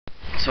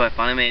So I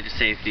finally made it to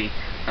safety.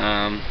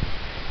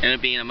 Ended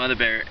up being a mother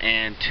bear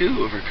and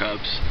 2 of her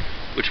cubs,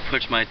 which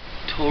puts my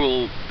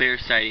total bear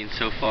sightings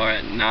so far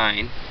at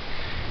 9,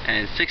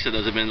 and 6 of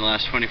those have been in the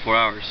last 24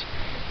 hours.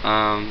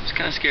 It's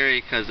kind of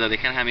scary because they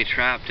kind of had me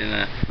trapped, and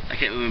I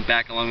kept moving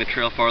back along the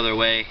trail farther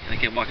away, and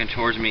they kept walking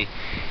towards me,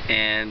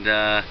 and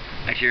I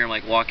hear them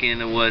like walking in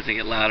the woods and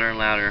get louder and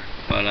louder.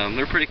 But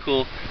they're pretty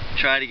cool.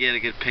 Try to get a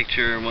good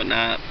picture and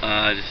whatnot.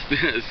 Just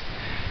it's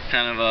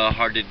kind of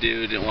hard to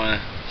do. Didn't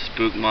want to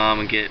spook Mom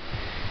and get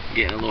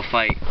in a little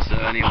fight. So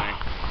anyway,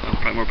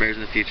 probably more bears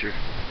in the future.